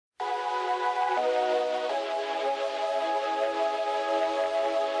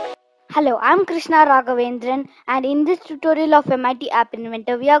Hello, I'm Krishna Raghavendran, and in this tutorial of MIT App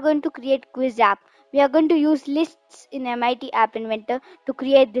Inventor, we are going to create quiz app. We are going to use lists in MIT App Inventor to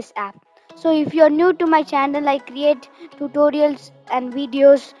create this app. So if you are new to my channel, I create tutorials and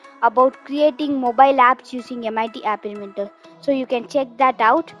videos about creating mobile apps using MIT App Inventor. So you can check that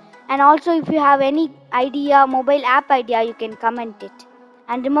out. And also if you have any idea, mobile app idea, you can comment it.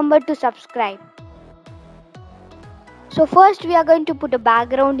 And remember to subscribe. So first we are going to put a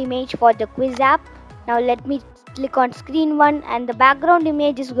background image for the quiz app. Now let me click on screen 1 and the background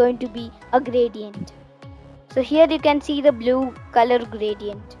image is going to be a gradient. So here you can see the blue color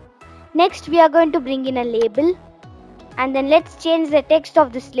gradient. Next we are going to bring in a label and then let's change the text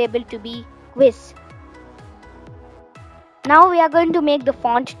of this label to be quiz. Now we are going to make the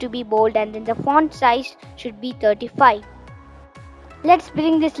font to be bold and then the font size should be 35. Let's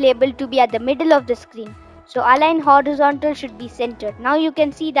bring this label to be at the middle of the screen. So align horizontal should be centered. Now you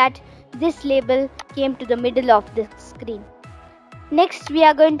can see that this label came to the middle of the screen. Next we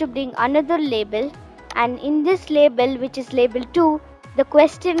are going to bring another label, and in this label, which is label 2, the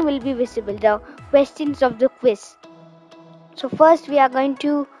question will be visible, the questions of the quiz. So first we are going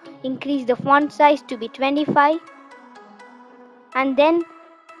to increase the font size to be 25 and then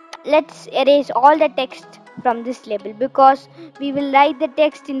let's erase all the text from this label because we will write the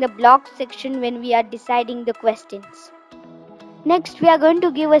text in the block section when we are deciding the questions. Next we are going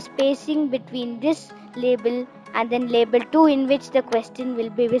to give a spacing between this label and then label 2 in which the question will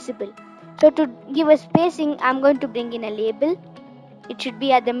be visible. So to give a spacing, I am going to bring in a label. It should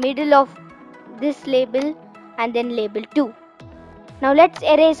be at the middle of this label and then label 2. Now let's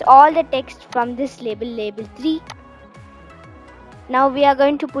erase all the text from this label, label 3. Now we are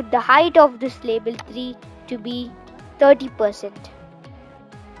going to put the height of this label 3 to be 30%.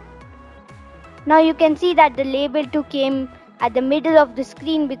 Now you can see that the label 2 came at the middle of the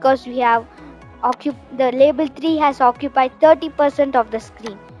screen because we have the label 3 has occupied 30% of the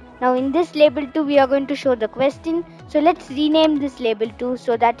screen. Now in this label 2 we are going to show the question. So let's rename this label 2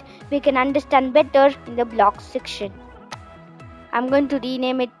 so that we can understand better in the blocks section. I'm going to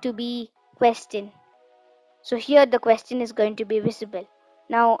rename it to be question. So here the question is going to be visible.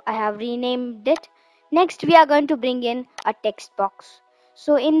 Now I have renamed it. Next we are going to bring in a text box.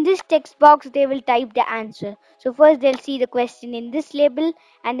 So in this text box they will type the answer. So first they'll see the question in this label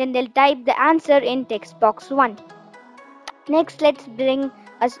and then they'll type the answer in text box 1. Next let's bring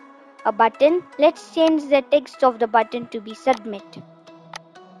us a button. Let's change the text of the button to be submit.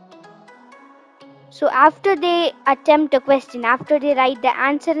 So after they attempt a question, after they write the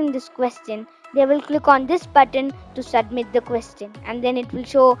answer in this question, they will click on this button to submit the question and then it will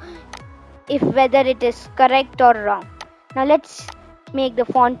show if whether it is correct or wrong. Now let's make the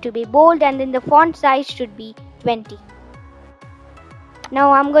font to be bold and then the font size should be 20.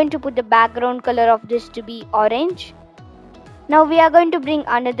 Now I'm going to put the background color of this to be orange. Now we are going to bring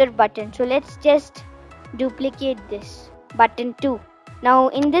another button. So let's just duplicate this button 2. Now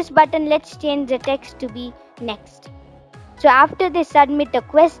in this button let's change the text to be next. So after they submit a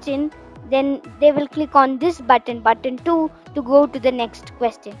question, then they will click on this button, button 2, to go to the next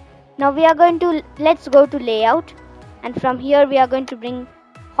question. Now we are going to, let's go to layout and from here we are going to bring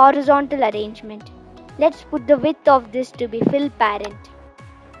horizontal arrangement. Let's put the width of this to be fill parent.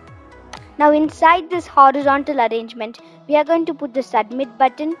 Now inside this horizontal arrangement, we are going to put the submit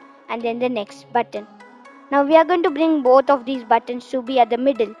button and then the next button. Now we are going to bring both of these buttons to be at the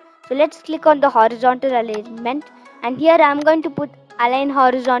middle. So let's click on the horizontal alignment and here I am going to put align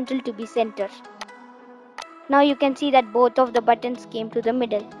horizontal to be center. Now you can see that both of the buttons came to the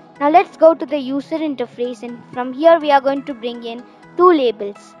middle. Now let's go to the user interface and from here we are going to bring in two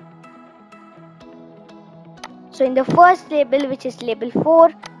labels. So in the first label, which is label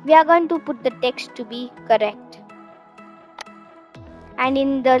 4, we are going to put the text to be correct. And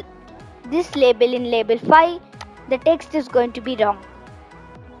in this label, in label 5, the text is going to be wrong.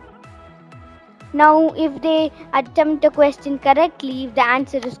 Now if they attempt a question correctly, if the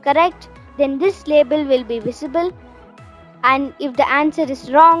answer is correct, then this label will be visible. And if the answer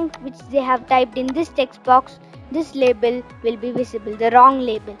is wrong, which they have typed in this text box, this label will be visible, the wrong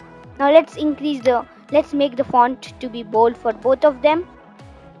label. Now let's make the font to be bold for both of them.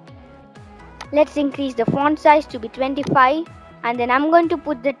 Let's increase the font size to be 25 and then I'm going to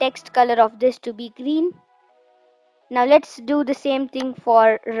put the text color of this to be green. Now let's do the same thing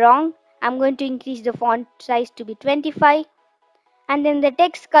for wrong. I'm going to increase the font size to be 25 and then the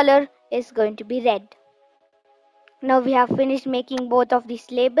text color is going to be red. Now we have finished making both of these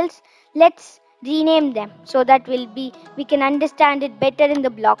labels. Let's rename them so that we can understand it better in the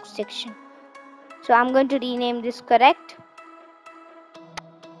blocks section. So I'm going to rename this correct.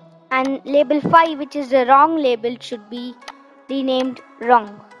 and label 5, which is the wrong label, should be renamed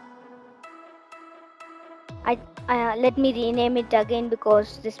wrong. Let me rename it again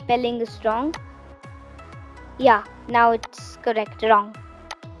because the spelling is wrong. Yeah, now it's correct, wrong.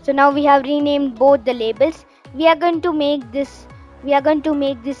 So now we have renamed both the labels. We are going to make this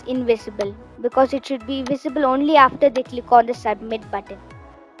invisible because it should be visible only after they click on the submit button.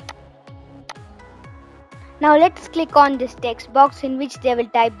 Now let's click on this text box in which they will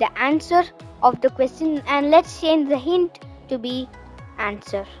type the answer of the question, and let's change the hint to be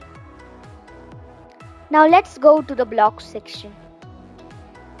answer. Now let's go to the blocks section.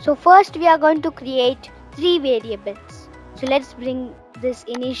 So first we are going to create 3 variables. So let's bring this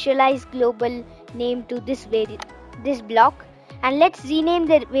initialize global name to this block, and let's rename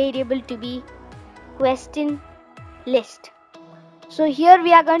the variable to be question list. So here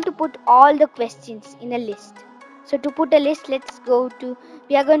we are going to put all the questions in a list. So to put a list,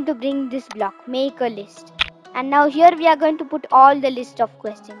 we are going to bring this block, make a list. And now here we are going to put all the list of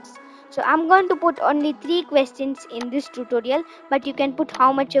questions. So I'm going to put only 3 questions in this tutorial, but you can put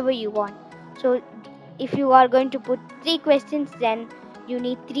how much ever you want. So if you are going to put 3 questions, then you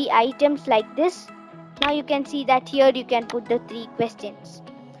need 3 items like this. Now you can see that here you can put the 3 questions.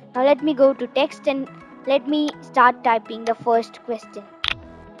 Now let me go to text and let me start typing the first question.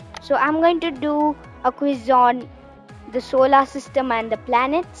 So I'm going to do a quiz on the solar system and the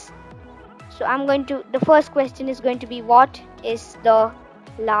planets. So the first question is going to be, what is the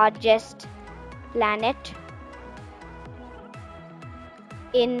largest planet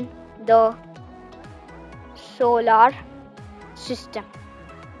in the solar system?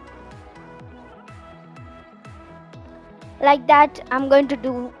 Like that, I'm going to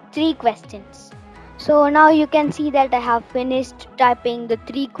do 3 questions. So now you can see that I have finished typing the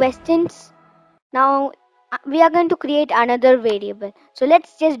 3 questions. Now we are going to create another variable. So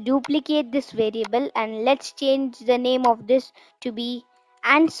let's just duplicate this variable and let's change the name of this to be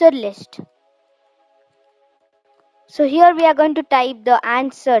answer list. So here we are going to type the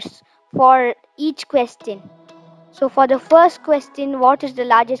answers for each question. So for the first question, what is the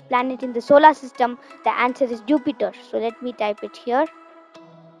largest planet in the solar system? The answer is Jupiter. So let me type it here.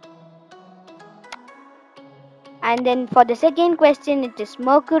 And then for the second question, it is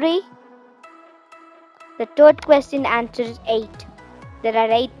Mercury. The third question answer is 8. There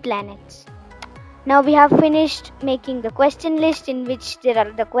are 8 planets. Now we have finished making the question list in which there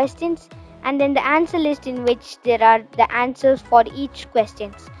are the questions, and then the answer list in which there are the answers for each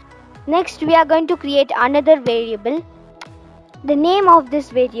questions. Next we are going to create another variable. The name of this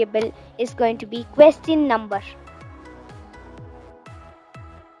variable is going to be question number.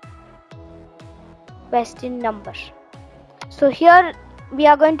 Question number. So here we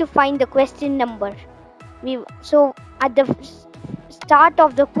are going to find the question number. So at the start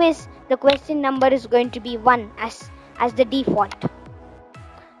of the quiz, the question number is going to be 1 as the default.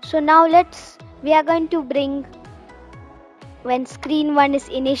 So now we are going to bring when screen 1 is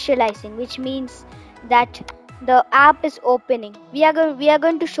initializing, which means that the app is opening. We are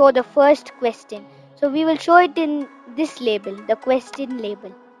going to show the first question. So we will show it in this label, the question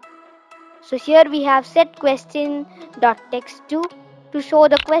label. So here we have set question.text2. To show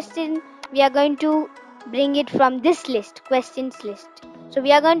the question, we are going to bring it from this list, questions list. So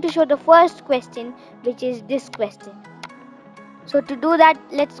we are going to show the first question, which is this question. So to do that,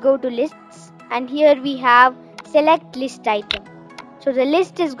 let's go to lists, and here we have select list item. So the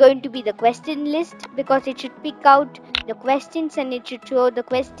list is going to be the question list because it should pick out the questions and it should show the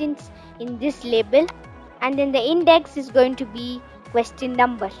questions in this label, and then the index is going to be question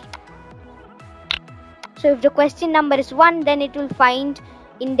number. So if the question number is 1, then it will find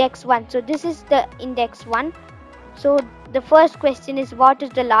index 1. So this is the index 1. So the first question is, what is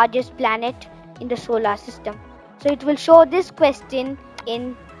the largest planet in the solar system? So it will show this question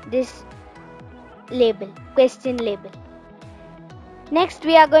in this label, question label. Next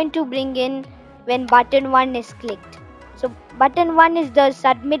we are going to bring in when button 1 is clicked. So button 1 is the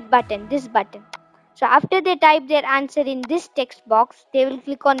submit button, this button. So after they type their answer in this text box, they will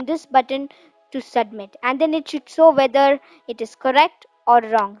click on this button to submit, and then it should show whether it is correct or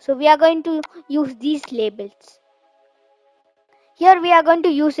wrong. So we are going to use these labels. Here we are going to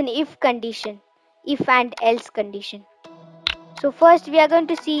use an if condition, if and else condition. So first we are going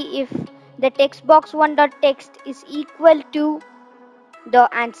to see if the text box 1.text is equal to the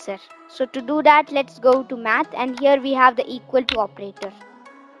answer. So to do that, let's go to math, and here we have the equal to operator.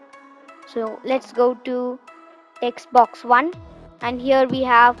 So let's go to text box 1, and here we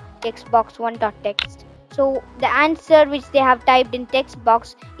have text box 1.text. So the answer which they have typed in text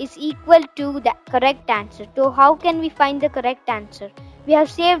box is equal to the correct answer. So how can we find the correct answer? we have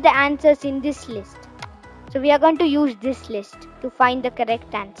saved the answers in this list. So we are going to use this list to find the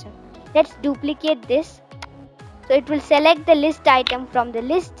correct answer. Let's duplicate this. So it will select the list item from the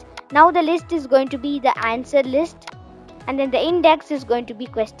list. Now the list is going to be the answer list, and then the index is going to be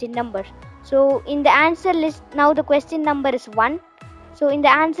question number. So in the answer list, now the question number is 1. So in the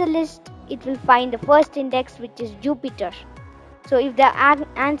answer list, it will find the first index, which is Jupiter. So if the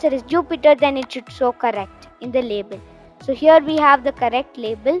answer is Jupiter, then it should show correct in the label. So here we have the correct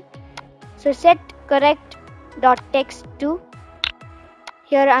label. So set correct dot text to,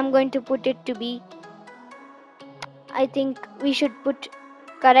 here I'm going to put it to be, I think we should put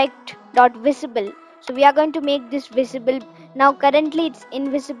correct dot visible. So we are going to make this visible. Now currently it's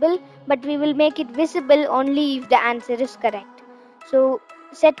invisible, but we will make it visible only if the answer is correct. So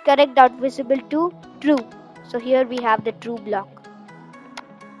set correct dot visible to true. So here we have the true block.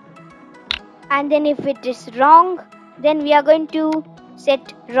 And then if it is wrong, then we are going to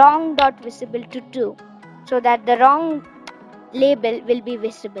set wrong dot visible to true, so that the wrong label will be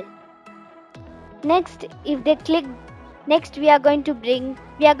visible. Next, if they click, next we are going to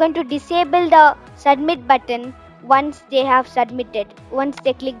disable the submit button once they have submitted, once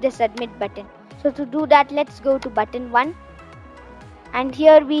they click the submit button. So to do that, let's go to button 1, and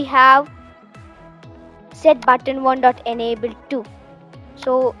here we have set button 1 dot enable to.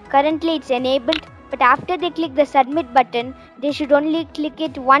 So currently it's enabled, but after they click the submit button, they should only click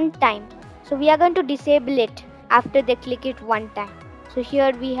it one time. So we are going to disable it after they click it one time. So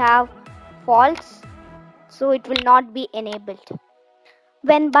here we have false, so it will not be enabled.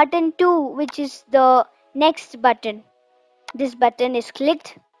 When button 2, which is the next button, this button is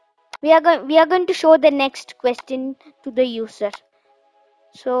clicked, we are going to show the next question to the user.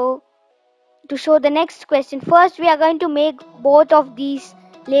 So to show the next question, first we are going to make both of these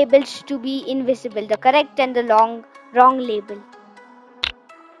labels to be invisible, the correct and the wrong label.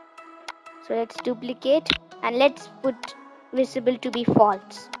 So let's duplicate and let's put visible to be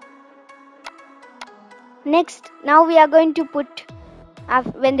false. Next, now we are going to put,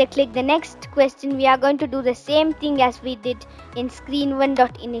 when they click the next question, we are going to do the same thing as we did in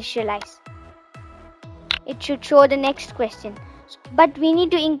screen1.initialize. It should show the next question, but we need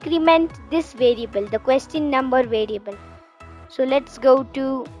to increment this variable, the question number variable. So let's go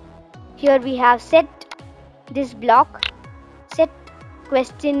to, here we have set this block, set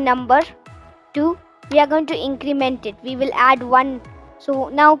question number 2. We are going to increment it. We will add 1. So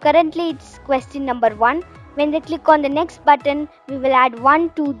now currently it's question number 1. When they click on the next button, we will add 1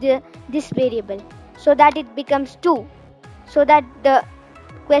 to this variable, so that it becomes 2. So that the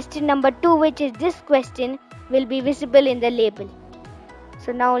question number 2, which is this question, will be visible in the label.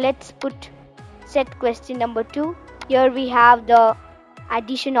 So now let's put set question number 2. Here we have the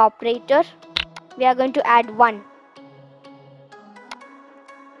addition operator. We are going to add 1.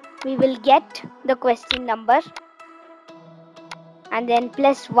 We will get the question number and then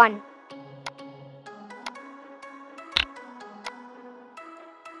plus 1.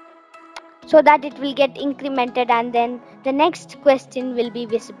 So that it will get incremented, and then the next question will be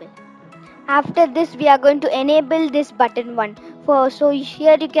visible. After this, we are going to enable this button 1. So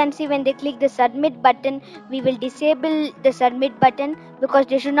here you can see when they click the submit button, we will disable the submit button because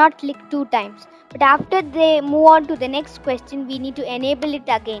they should not click 2 times. But after they move on to the next question, we need to enable it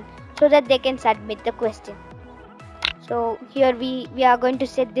again so that they can submit the question. So here we are going to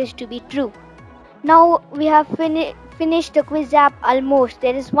set this to be true. Now we have finished the quiz app almost.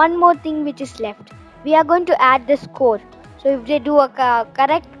 There is one more thing which is left. We are going to add the score. So if they do a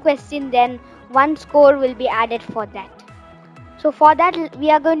correct question, then 1 score will be added for that. So for that, we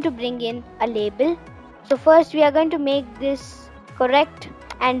are going to bring in a label. So first we are going to make this correct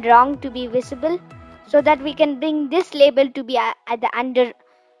and wrong to be visible, so that we can bring this label to be at the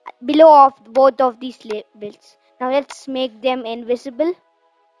below of both of these labels. Now let's make them invisible.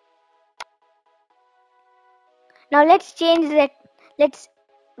 Now let's change that.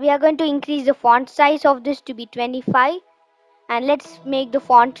 We are going to increase the font size of this to be 25, and let's make the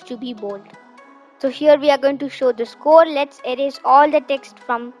font to be bold. So here we are going to show the score. Let's erase all the text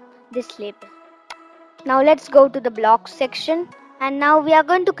from this label. Now let's go to the blocks section, and now we are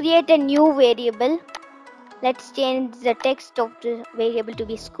going to create a new variable. Let's change the text of the variable to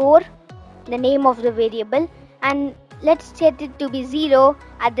be score, the name of the variable, and let's set it to be 0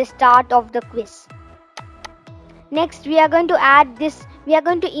 at the start of the quiz. Next, we are going to add this. We are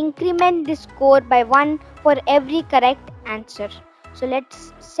going to increment this score by 1 for every correct answer. So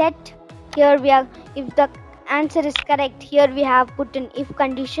let's set, here we are, if the answer is correct, here we have put an if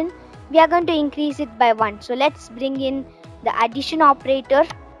condition. We are going to increase it by 1. So let's bring in the addition operator.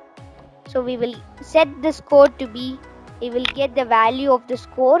 So we will set the score to be it will get the value of the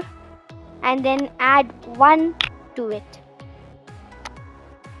score and then add 1 to it.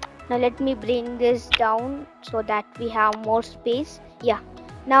 Now let me bring this down so that we have more space. Yeah,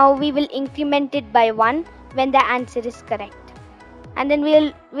 now we will increment it by 1 when the answer is correct. And then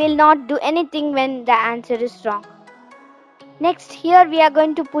we'll not do anything when the answer is wrong. Next, here we are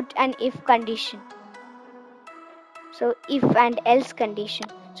going to put an if condition. So if and else condition.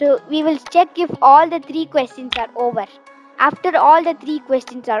 So we will check if all the 3 questions are over. After all the 3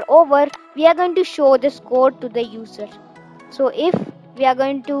 questions are over, we are going to show the score to the user. So if we are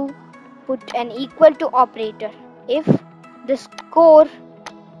going to put an equal to operator, if the score,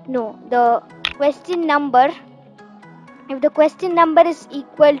 no, the question number, if the question number is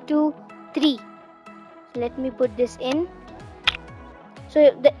equal to 3, let me put this in. So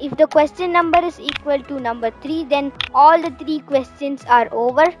if the question number is equal to number 3, then all the 3 questions are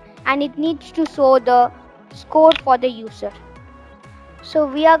over and it needs to show the score for the user. So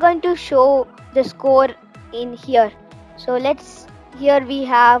we are going to show the score in here. So here we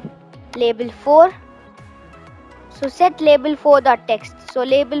have label 4. So set label 4.text. So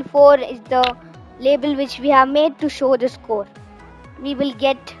label 4 is the label which we have made to show the score. We will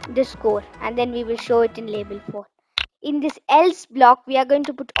get the score and then we will show it in label 4. In this else block, we are going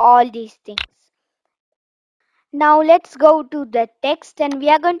to put all these things. Now let's go to the text and we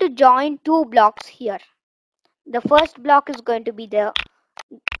are going to join 2 blocks here. The first block is going to be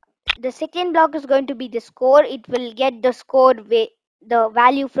the second block is going to be the score. It will get the score, the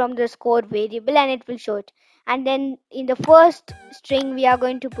value from the score variable, and it will show it. And then in the first string, we are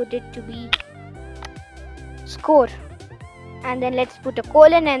going to put it to be score. And then let's put a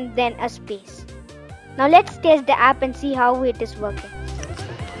colon and then a space. Now let's test the app and see how it is working.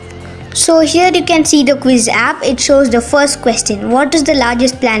 So here you can see the quiz app. It shows the first question. What is the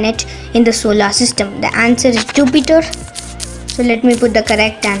largest planet in the solar system? The answer is Jupiter. So let me put the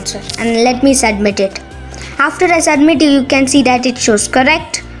correct answer and let me submit it. After I submit it, you can see that it shows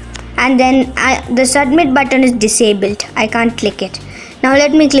correct, and then the submit button is disabled. I can't click it. Now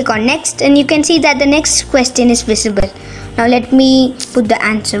let me click on next and you can see that the next question is visible. Now let me put the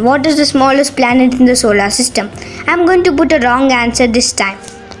answer. What is the smallest planet in the solar system? I'm going to put a wrong answer this time.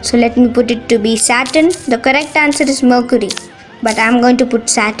 So let me put it to be Saturn. The correct answer is Mercury, but I'm going to put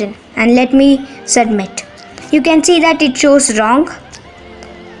Saturn and let me submit. You can see that it shows wrong.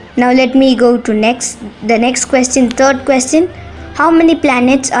 Now let me go to the next question, third question. How many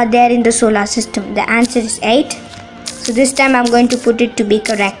planets are there in the solar system? The answer is 8. So this time I'm going to put it to be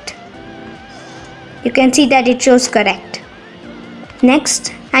correct. You can see that it shows correct.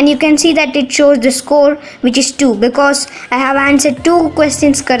 Next, and you can see that it shows the score, which is 2, because I have answered 2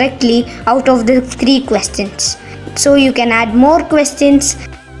 questions correctly out of the 3 questions. So you can add more questions.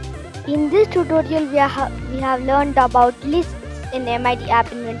 In this tutorial, we have learned about lists in MIT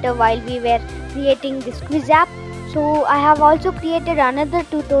App Inventor while we were creating this quiz app. So I have also created another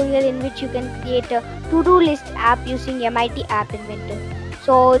tutorial in which you can create a to-do list app using MIT App Inventor.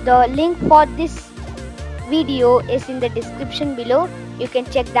 So the link for this video is in the description below. You can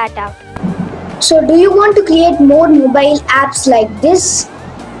check that out. So do you want to create more mobile apps like this?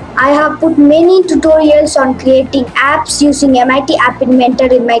 I have put many tutorials on creating apps using MIT App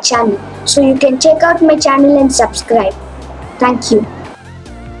Inventor in my channel. So you can check out my channel and subscribe. Thank you.